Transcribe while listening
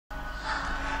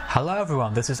Hello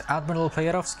everyone, this is Admiral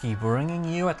bringing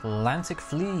you Atlantic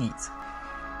Fleet.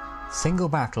 Single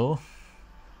battle.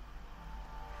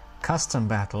 Custom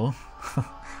battle.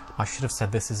 I should have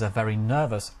said this is a very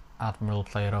nervous Admiral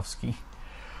because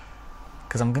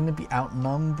I'm going to be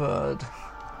outnumbered.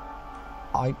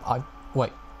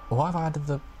 Wait, why have I added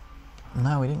the...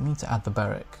 No, we didn't need to add the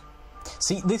Berwick.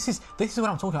 See, this is what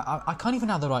I'm talking about. I can't even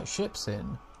add the right ships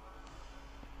in.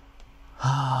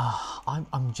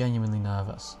 I'm genuinely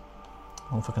nervous.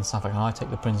 Norfolk and Suffolk, and I take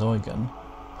the Prinz Eugen.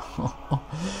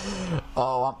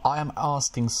 Oh, I am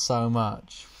asking so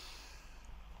much.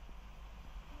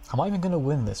 Am I even going to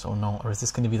win this or not? Or is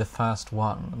this going to be the first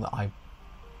one that I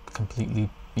completely,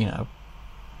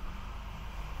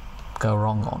 go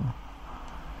wrong on?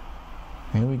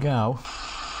 Here we go.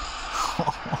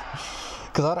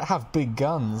 Because I don't have big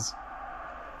guns.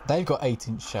 They've got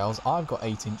 8-inch shells, I've got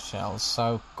 8-inch shells,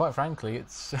 so quite frankly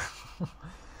it's...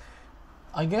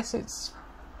 I guess it's...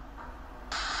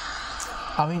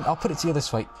 I mean, I'll put it to you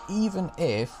this way, even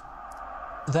if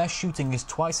their shooting is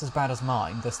twice as bad as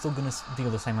mine, they're still going to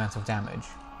deal the same amount of damage.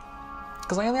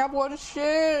 Because I only have one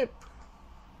ship!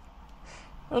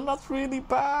 And that's really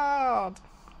bad!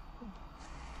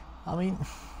 I mean...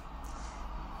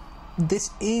 This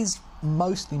is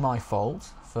mostly my fault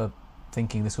for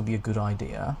thinking this would be a good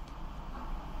idea,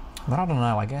 but I don't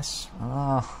know, I guess.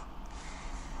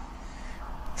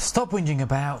 Stop whinging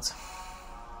about.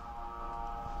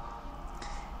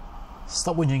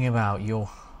 Stop whinging about. You're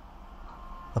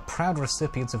the proud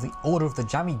recipients of the Order of the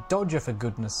Jammy Dodger, for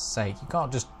goodness sake. You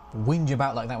can't just whinge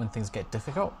about like that when things get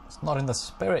difficult. It's not in the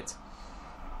spirit.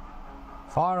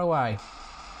 Fire away.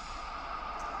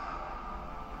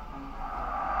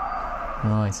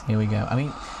 Right, here we go. I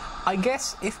mean, I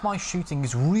guess if my shooting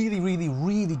is really, really,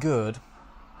 really good,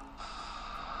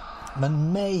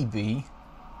 then maybe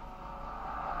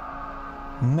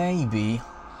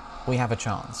we have a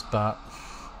chance. But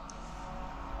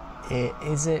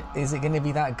is it going to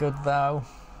be that good though?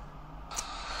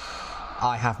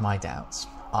 I have my doubts.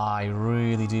 I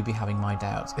really do be having my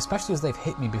doubts, especially as they've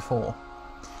hit me before.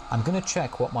 I'm going to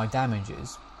check what my damage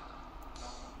is.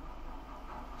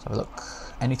 Let's have a look.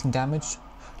 Anything damaged?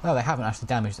 No, they haven't actually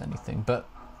damaged anything, but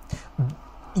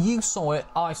you saw it,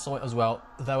 I saw it as well.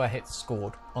 There were hits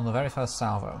scored on the very first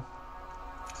salvo.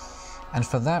 And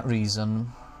for that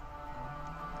reason,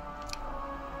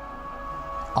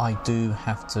 I do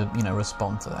have to,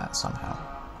 respond to that somehow.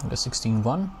 We've got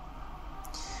 16.1.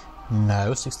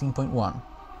 No, 16.1.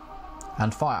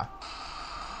 And fire.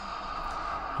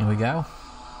 Here we go.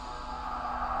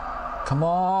 Come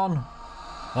on!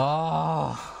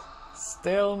 Oh,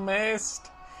 still missed.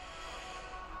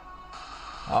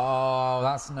 Oh,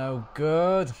 that's no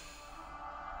good.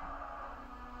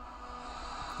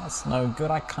 That's no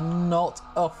good. I cannot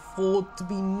afford to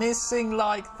be missing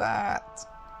like that.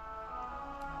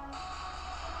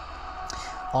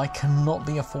 I cannot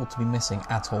afford to be missing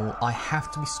at all. I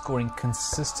have to be scoring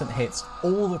consistent hits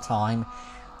all the time,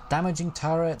 damaging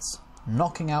turrets,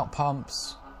 knocking out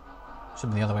pumps. Should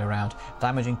be the other way around.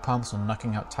 Damaging pumps and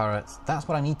knocking out turrets. That's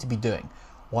what I need to be doing.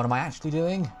 What am I actually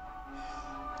doing?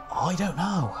 I don't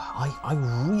know. I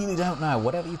really don't know.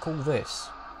 Whatever you call this.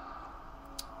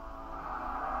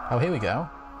 Oh, here we go.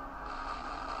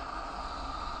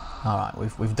 Alright,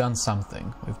 we've done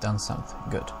something. We've done something.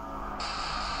 Good.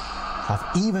 I've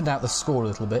evened out the score a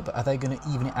little bit, but are they going to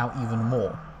even it out even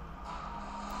more?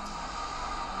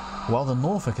 Well, the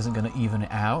Norfolk isn't going to even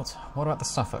it out. What about the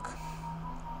Suffolk?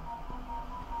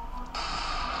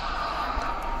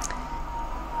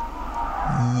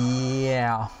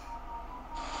 Yeah.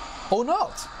 Or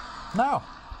not. No.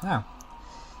 No.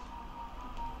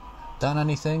 Done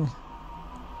anything?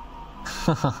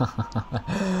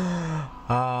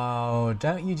 Oh,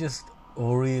 don't you just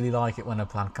really like it when a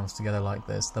plan comes together like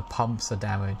this? The pumps are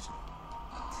damaged.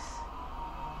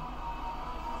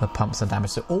 The pumps are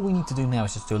damaged. So all we need to do now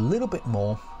is just do a little bit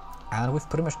more, and we've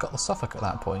pretty much got the Suffolk at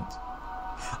that point.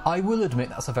 I will admit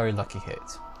that's a very lucky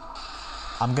hit.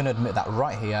 I'm going to admit that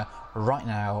right here, right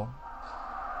now,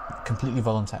 completely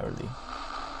voluntarily.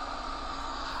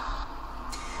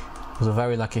 It was a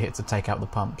very lucky hit to take out the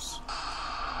pumps.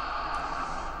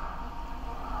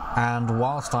 And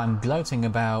whilst I'm gloating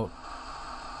about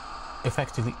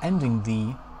effectively ending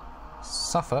the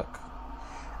Suffolk,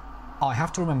 I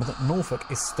have to remember that Norfolk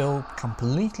is still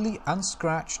completely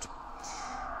unscratched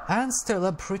and still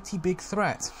a pretty big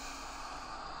threat.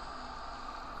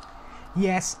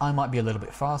 Yes, I might be a little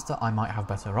bit faster, I might have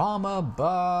better armour,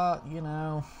 but,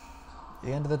 at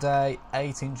the end of the day,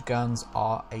 8-inch guns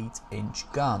are 8-inch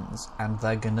guns, and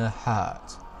they're gonna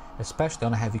hurt, especially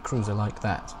on a heavy cruiser like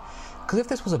that. Because if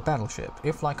this was a battleship,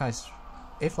 if like I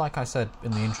said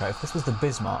in the intro, if this was the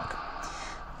Bismarck,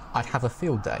 I'd have a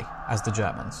field day as the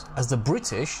Germans. As the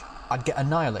British, I'd get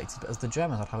annihilated, but as the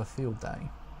Germans, I'd have a field day.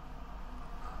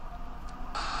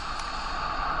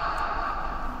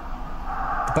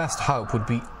 The best hope would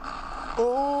be...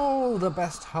 Oh, the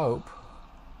best hope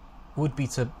would be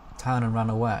to turn and run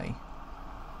away.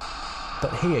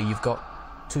 But here you've got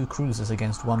 2 cruisers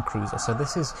against 1 cruiser, so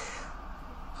this is...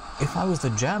 If I was the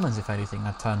Germans, if anything,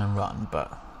 I'd turn and run,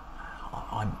 but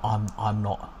I'm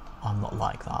not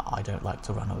like that. I don't like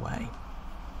to run away.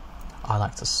 I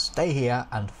like to stay here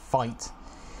and fight.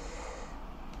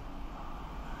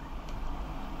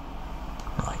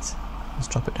 Right, let's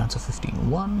drop it down to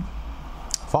 15-1.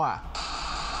 Fire!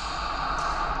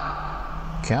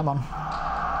 Come on.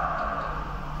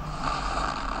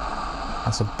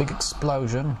 That's a big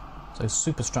explosion, so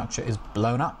superstructure is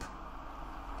blown up.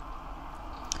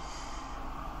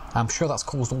 I'm sure that's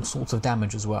caused all sorts of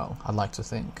damage as well, I'd like to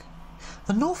think.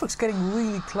 The Norfolk's getting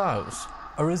really close,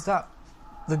 or is that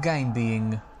the game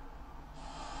being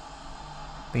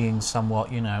somewhat,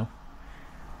 you know,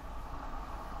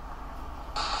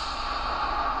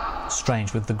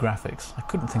 strange with the graphics? I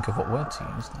couldn't think of what word to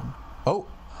use then. Oh!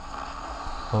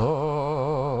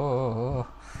 Oh!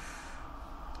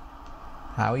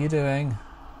 How are you doing?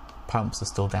 Pumps are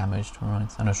still damaged, right?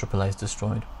 I know AAA is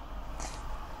destroyed.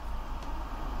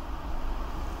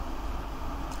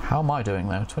 How am I doing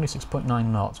though? 26.9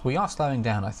 knots. We are slowing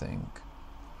down, I think.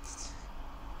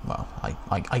 Well, I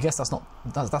guess that's not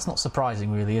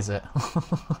surprising, really, is it?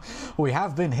 We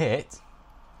have been hit,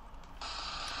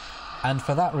 and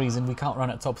for that reason we can't run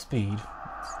at top speed.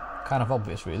 It's kind of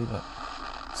obvious, really, but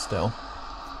still.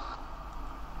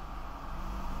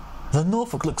 The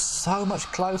Norfolk looks so much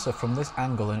closer from this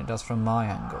angle than it does from my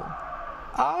angle.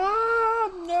 Ah,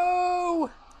 no!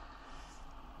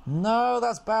 No,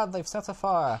 that's bad. They've set a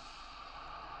fire.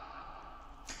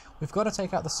 We've got to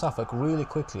take out the Suffolk really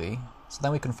quickly, so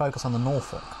then we can focus on the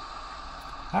Norfolk.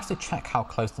 I have to check how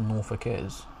close the Norfolk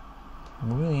is.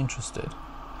 I'm really interested.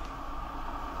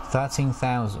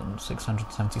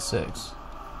 13,676.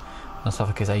 The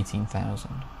Suffolk is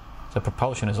 18,000. So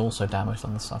propulsion is also damaged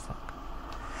on the Suffolk.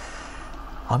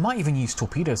 I might even use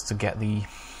torpedoes to get the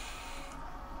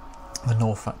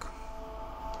Norfolk.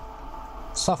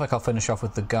 Suffolk I'll finish off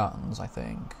with the guns, I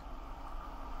think.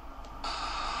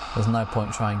 There's no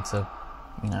point trying to,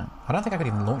 you know... I don't think I could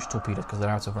even launch torpedoes because they're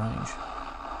out of range.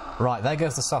 Right, there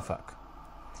goes the Suffolk.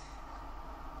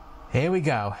 Here we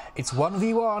go. It's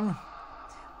 1v1.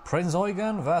 Prinz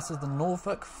Eugen versus the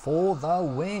Norfolk for the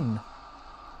win.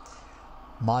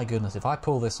 My goodness, if I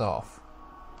pull this off...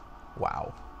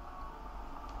 Wow.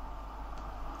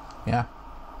 Yeah.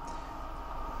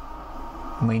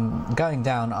 I mean, going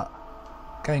down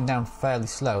fairly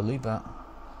slowly, but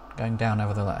going down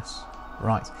nevertheless.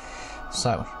 Right,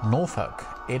 so Norfolk,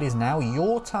 it is now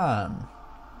your turn.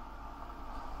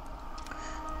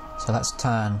 So let's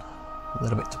turn a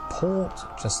little bit to port,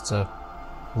 just to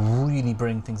really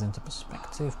bring things into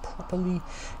perspective properly.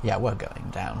 Yeah, we're going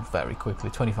down very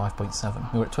quickly,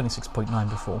 25.7. We were at 26.9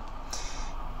 before.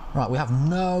 Right, we have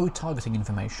no targeting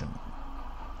information.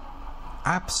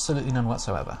 Absolutely none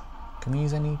whatsoever. Can we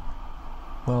use any?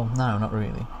 Well, no, not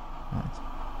really. Right.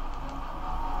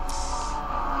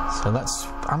 So let's...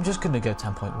 I'm just going to go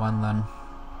 10.1 then.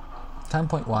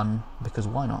 10.1, because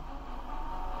why not?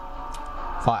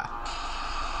 Fire.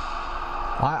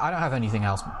 I don't have anything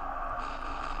else.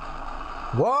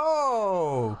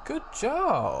 Whoa! Good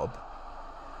job!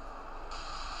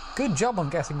 Good job on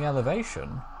getting the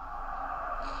elevation.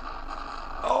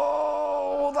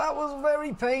 Oh, that was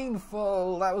very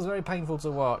painful. That was very painful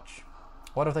to watch.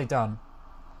 What have they done?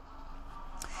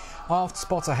 Aft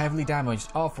spotter heavily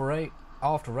damaged. After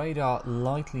radar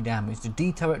lightly damaged. The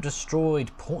D turret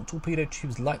destroyed. Port torpedo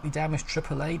tubes lightly damaged.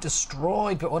 AAA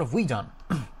destroyed. But what have we done?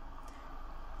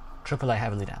 AAA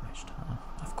heavily damaged.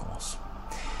 Of course.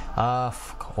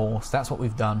 Of course. That's what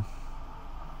we've done.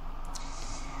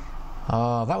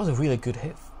 That was a really good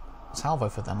hit salvo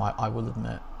for them, I will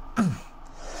admit.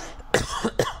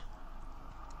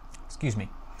 Excuse me.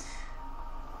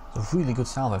 It was a really good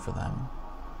salvo for them.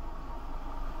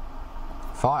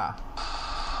 Fire.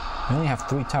 We only have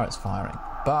 3 turrets firing,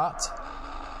 but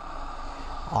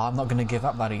I'm not going to give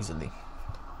up that easily.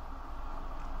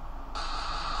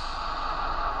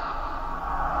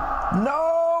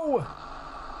 No!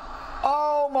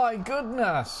 Oh my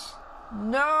goodness!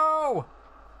 No!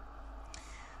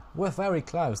 We're very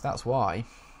close, that's why.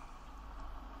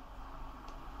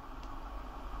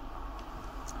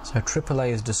 So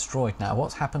AAA is destroyed now.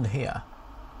 What's happened here?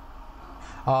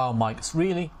 Oh my,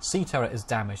 really? Sea turret is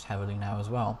damaged heavily now as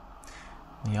well.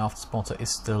 The aft spotter is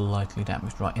still lightly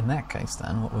damaged. Right, in that case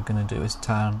then, what we're going to do is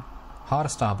turn hard to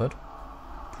starboard.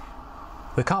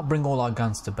 We can't bring all our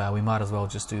guns to bear, we might as well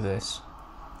just do this.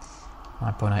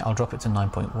 9.8, I'll drop it to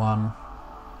 9.1.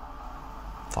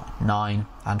 9,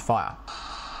 and fire.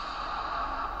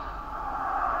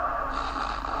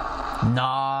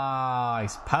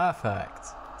 Nice,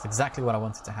 perfect. That's exactly what I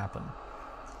wanted to happen.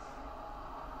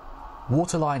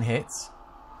 Waterline hits,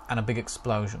 and a big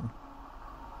explosion.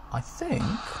 I think...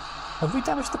 Have we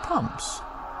damaged the pumps?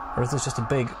 Or is this just a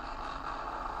big...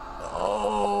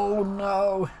 Oh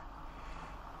no!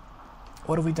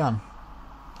 What have we done?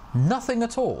 Nothing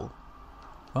at all.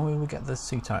 When will we get the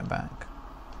sea turret back?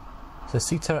 So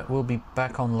sea turret will be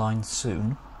back online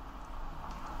soon.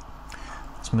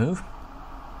 Let's move.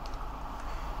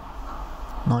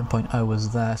 9.0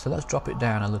 was there, so let's drop it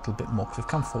down a little bit more because we've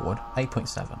come forward.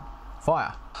 8.7.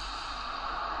 Fire!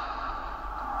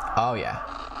 Oh yeah.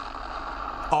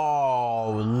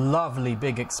 Oh, lovely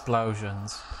big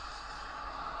explosions.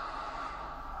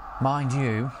 Mind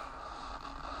you.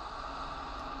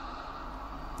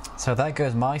 So there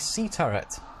goes my sea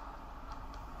turret.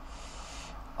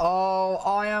 Oh,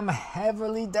 I am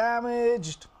heavily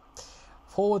damaged.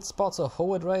 Forward spotter,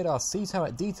 forward radar, sea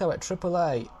turret, D turret,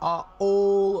 AAA are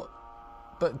all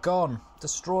but gone,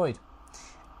 destroyed.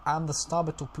 And the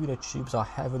starboard torpedo tubes are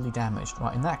heavily damaged.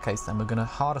 Right, in that case then we're going to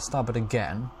hard a starboard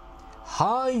again.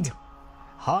 Hide!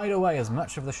 Hide away as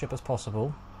much of the ship as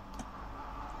possible.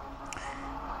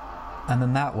 And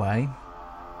then that way,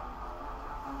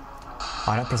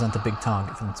 I don't present a big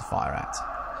target for them to fire at.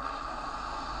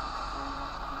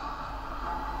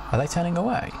 Are they turning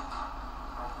away?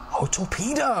 Oh,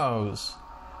 torpedoes!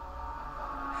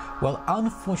 Well,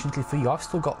 unfortunately for you, I've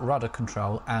still got rudder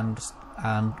control and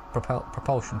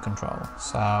propulsion control.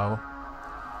 So,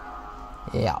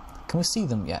 yeah. Can we see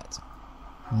them yet?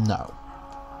 No.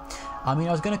 I mean,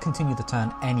 I was going to continue the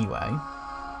turn anyway.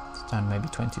 To turn maybe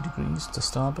 20 degrees to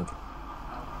starboard.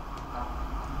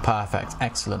 Perfect,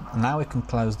 excellent. Now we can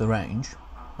close the range.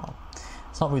 Well,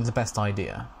 it's not really the best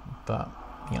idea, but,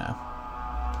 you know.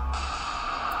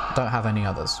 Don't have any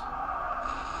others.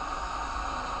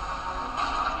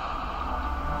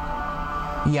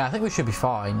 Yeah, I think we should be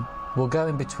fine. We'll go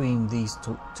in between these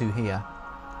two here.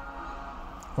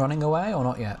 Running away or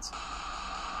not yet?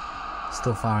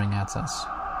 Still firing at us.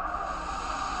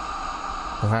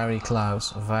 Very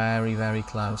close. Very, very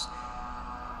close.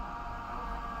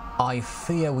 I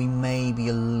fear we may be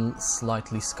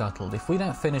slightly scuttled. If we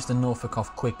don't finish the Norfolk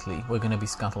off quickly, we're going to be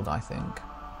scuttled, I think.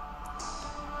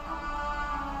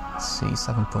 Let's see,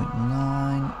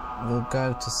 7.9. We'll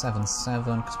go to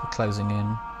 7.7 because we're closing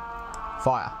in.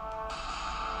 Fire.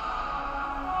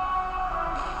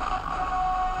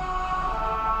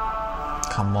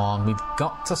 Come on, we've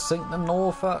got to sink the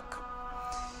Norfolk.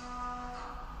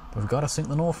 We've got to sink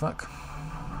the Norfolk.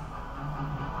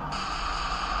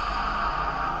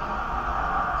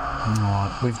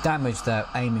 Alright, we've damaged their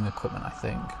aiming equipment, I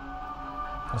think.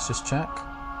 Let's just check.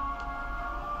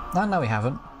 No, we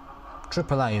haven't.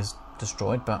 AAA is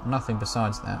destroyed, but nothing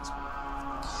besides that.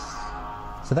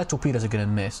 So their torpedoes are going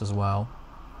to miss as well.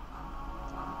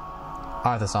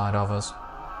 Either side of us.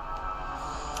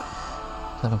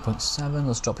 7.7,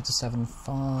 let's drop it to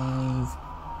 7.5.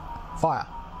 Fire!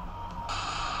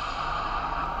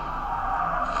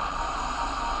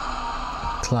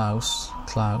 Close,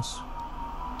 close.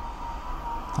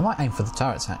 I might aim for the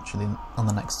turrets actually on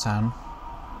the next turn.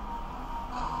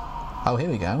 Oh, here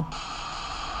we go.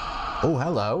 Oh,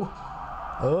 hello.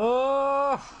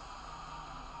 Oh!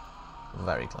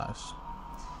 Very close.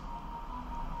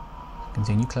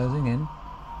 Continue closing in.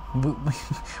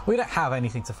 We don't have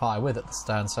anything to fire with at the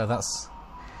stern, so that's,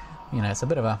 you know, it's a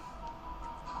bit of a,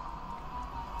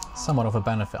 somewhat of a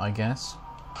benefit, I guess,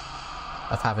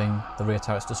 of having the rear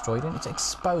turrets destroyed. You need to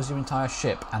expose your entire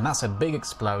ship, and that's a big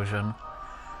explosion.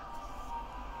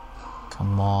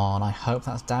 Come on, I hope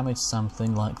that's damaged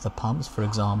something like the pumps, for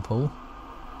example.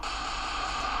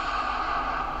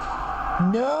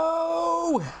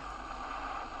 No!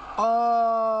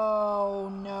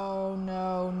 Oh, no,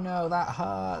 no, no, that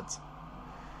hurt.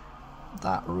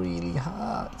 That really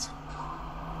hurt.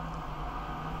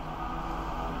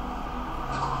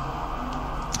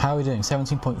 How are we doing?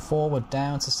 17.4, we're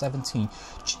down to 17.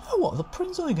 Do you know what? The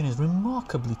Prinz Eugen is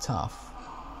remarkably tough.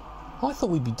 I thought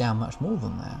we'd be down much more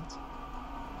than that.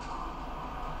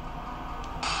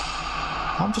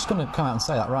 I'm just going to come out and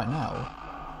say that right now.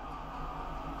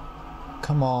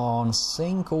 Come on,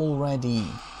 sink already.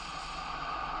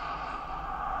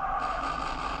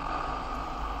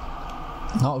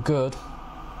 Not good.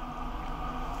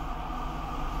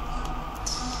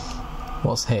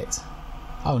 What's hit?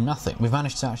 Oh, nothing. We've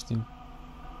managed to actually...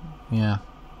 Yeah.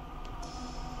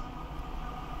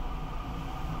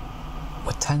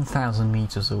 We're 10,000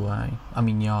 meters away. I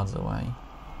mean, yards away.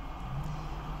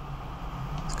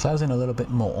 Let's close in a little bit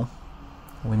more.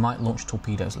 We might launch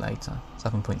torpedoes later.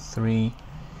 7.3.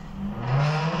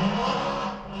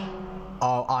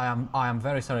 Oh, I am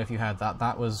very sorry if you heard that.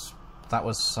 That was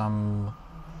some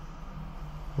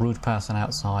rude person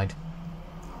outside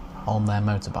on their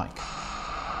motorbike.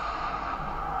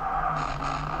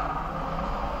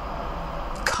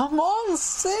 Come on,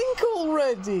 sink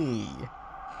already!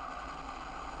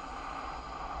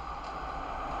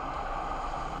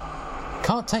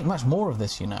 Can't take much more of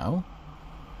this, you know.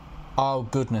 Oh,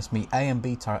 goodness me. A and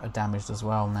B turret are damaged as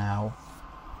well now.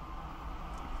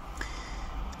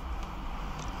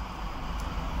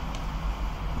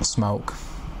 Smoke.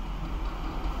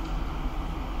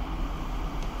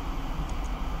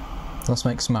 Let's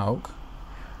make smoke.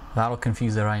 That'll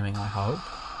confuse their aiming, I hope.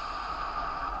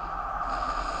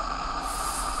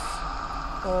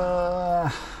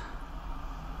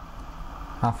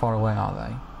 How far away are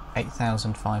they?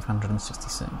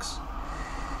 8,566.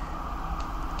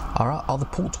 Are the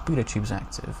port torpedo tubes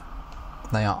active?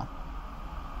 They are.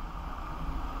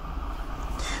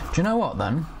 Do you know what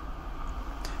then?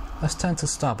 Let's turn to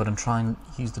starboard and try and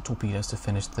use the torpedoes to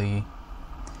finish the...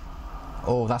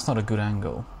 Oh, that's not a good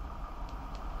angle.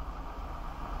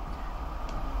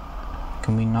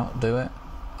 Can we not do it?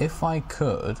 If I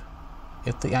could,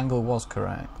 if the angle was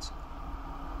correct,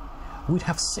 we'd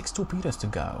have 6 torpedoes to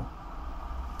go.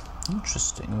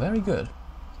 Interesting, very good.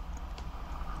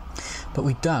 But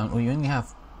we don't, we only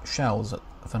have shells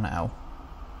for now.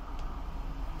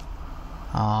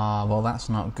 Ah, well that's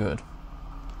not good.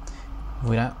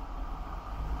 We don't...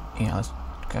 Yeah, let's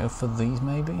go for these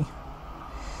maybe. We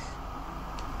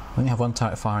only have 1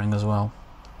 turret firing as well.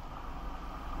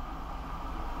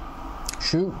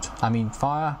 Shoot! I mean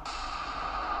fire!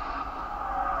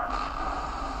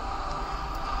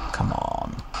 Come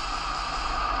on.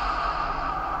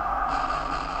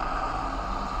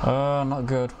 Not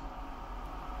good.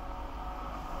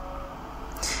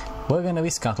 We're going to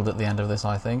be scuttled at the end of this,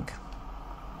 I think.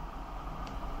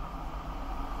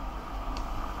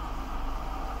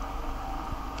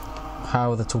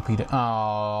 How are the torpedo...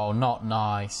 Oh, not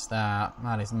nice. That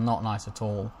is not nice at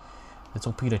all. The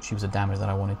torpedo tubes are damaged that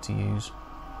I wanted to use.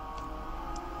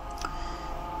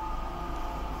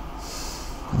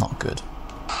 Not good.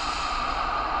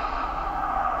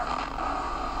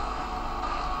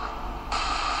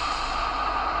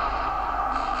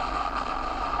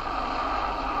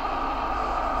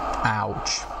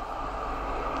 Ouch.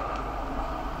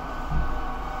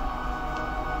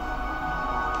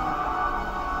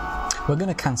 We're going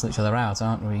to cancel each other out,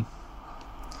 aren't we?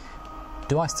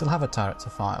 Do I still have a turret to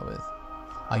fire with?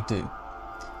 I do.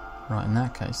 Right, in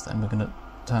that case then, we're going to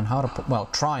turn harder port. Well,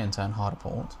 try and turn harder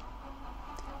port.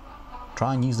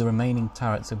 Try and use the remaining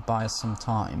turret to buy us some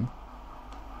time.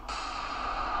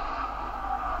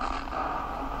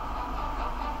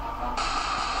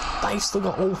 They've still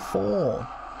got all 4.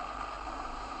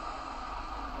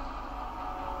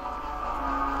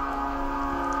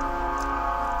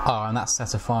 Oh, and that's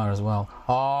set afire as well.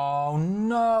 Oh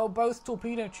no, both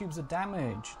torpedo tubes are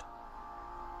damaged.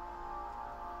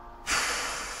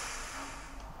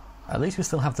 At least we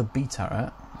still have the B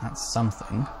turret. That's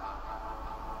something.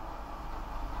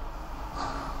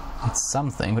 It's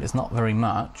something, but it's not very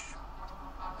much.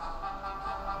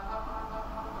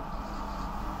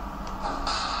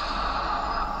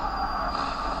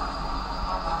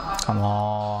 Come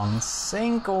on,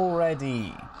 sink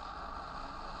already.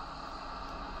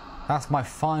 That's my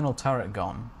final turret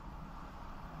gone.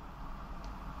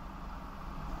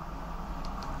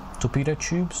 Torpedo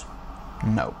tubes?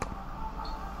 Nope.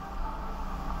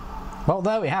 Well,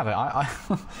 there we have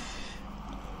it.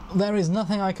 There is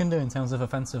nothing I can do in terms of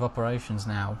offensive operations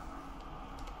now.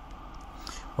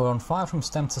 We're on fire from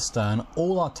stem to stern.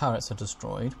 All our turrets are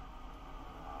destroyed.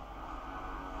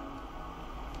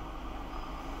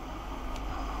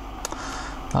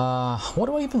 What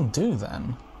do I even do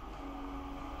then?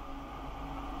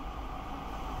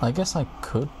 I guess I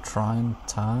could try and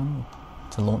turn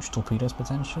to launch torpedoes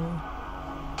potentially.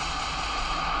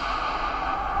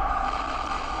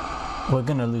 We're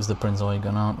gonna lose the Prinz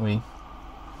Eugen, aren't we?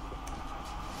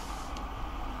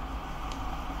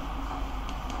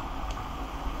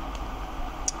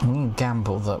 I'm gonna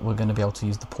gamble that we're gonna be able to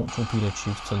use the port torpedo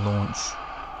tubes to launch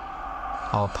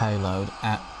our payload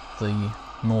at the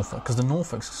Norfolk, because the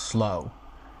Norfolk's slow.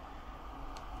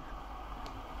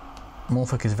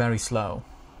 Norfolk is very slow.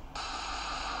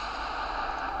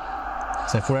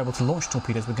 So if we're able to launch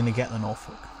torpedoes, we're going to get the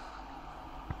Norfolk.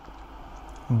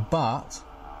 But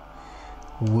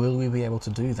will we be able to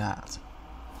do that?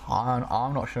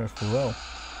 I'm not sure if we will.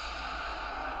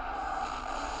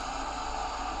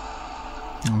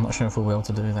 I'm not sure if we'll be able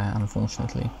to do that,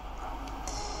 unfortunately.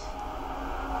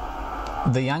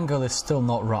 The angle is still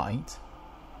not right.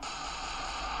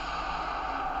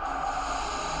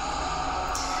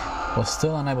 We're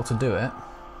still unable to do it.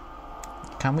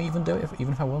 Can we even do it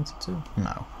even if I wanted to?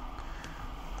 No.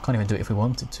 Can't even do it if we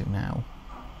wanted to now.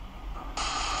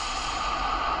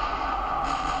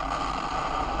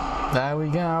 There we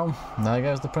go. There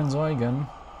goes the Prinz Eugen.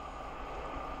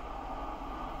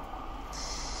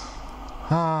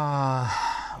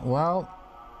 Well,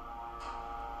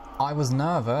 I was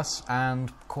nervous,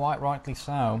 and quite rightly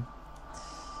so.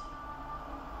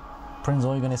 Prinz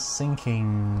Eugen is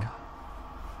sinking.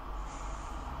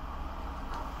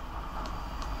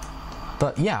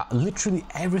 But yeah, literally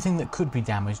everything that could be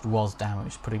damaged was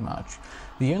damaged, pretty much.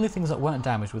 The only things that weren't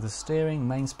damaged were the steering,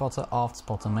 main spotter, aft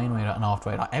spotter, main radar and aft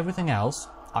radar. Everything else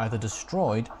either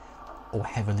destroyed or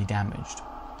heavily damaged.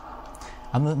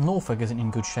 And the Norfolk isn't in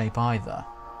good shape either.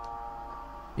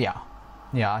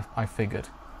 Yeah, I figured.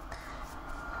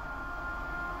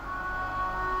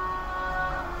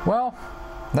 Well,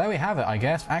 there we have it, I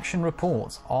guess. Action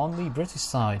reports on the British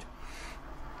side.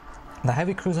 The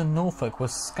heavy cruiser Norfolk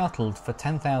was scuttled for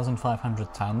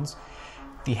 10,500 tons.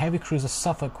 The heavy cruiser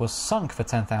Suffolk was sunk for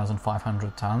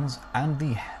 10,500 tons.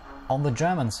 And on the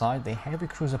German side, the heavy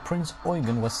cruiser Prinz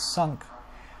Eugen was sunk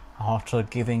after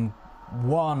giving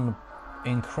one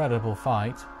incredible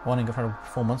fight, one incredible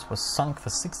performance, was sunk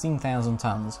for 16,000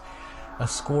 tons, a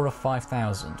score of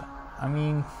 5,000. I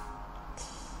mean,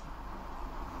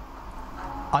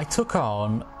 I took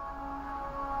on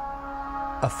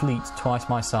a fleet twice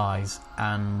my size,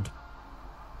 and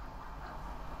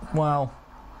well,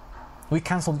 we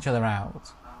cancelled each other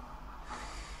out.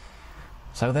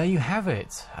 So there you have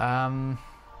it.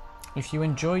 If you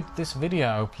enjoyed this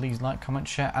video, please like, comment,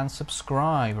 share and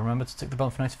subscribe. Remember to tick the bell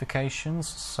for notifications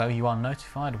so you are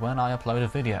notified when I upload a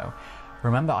video.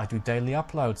 Remember, I do daily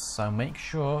uploads, so make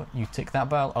sure you tick that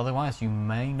bell, otherwise you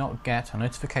may not get a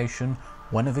notification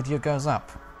when a video goes up.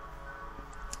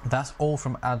 That's all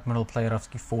from Admiral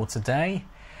Playerovsky for today.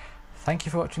 Thank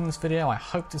you for watching this video. I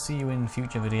hope to see you in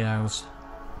future videos.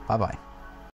 Bye bye.